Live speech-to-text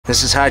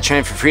This is how I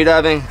train for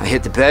freediving. I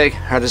hit the bag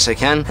hard as I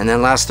can, and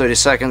then last 30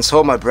 seconds,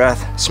 hold my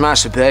breath,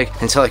 smash the bag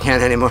until I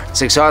can't anymore.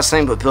 It's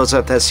exhausting, but builds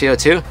up that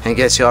CO2 and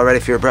gets you all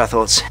ready for your breath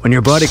holds. When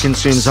your body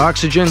consumes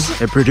oxygen,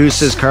 it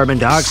produces carbon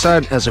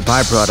dioxide as a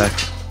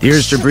byproduct. The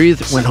urge to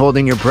breathe when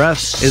holding your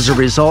breath is a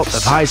result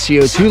of high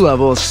CO2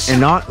 levels and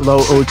not low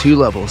O2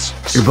 levels.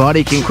 Your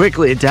body can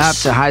quickly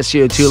adapt to high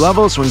CO2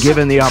 levels when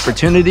given the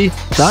opportunity,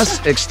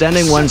 thus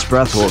extending one's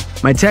breath hold.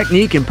 My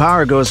technique and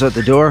power goes out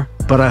the door,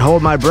 but I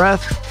hold my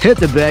breath, hit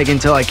the bag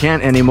until I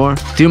can't anymore,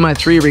 do my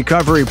 3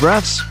 recovery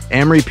breaths,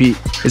 and repeat.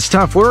 It's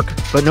tough work,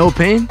 but no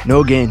pain,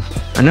 no gain.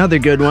 Another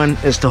good one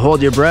is to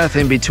hold your breath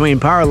in between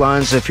power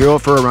lines if you're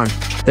out for a run.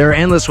 There are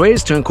endless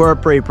ways to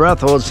incorporate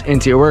breath holds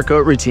into your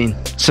workout routine.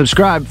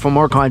 Subscribe for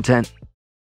more content.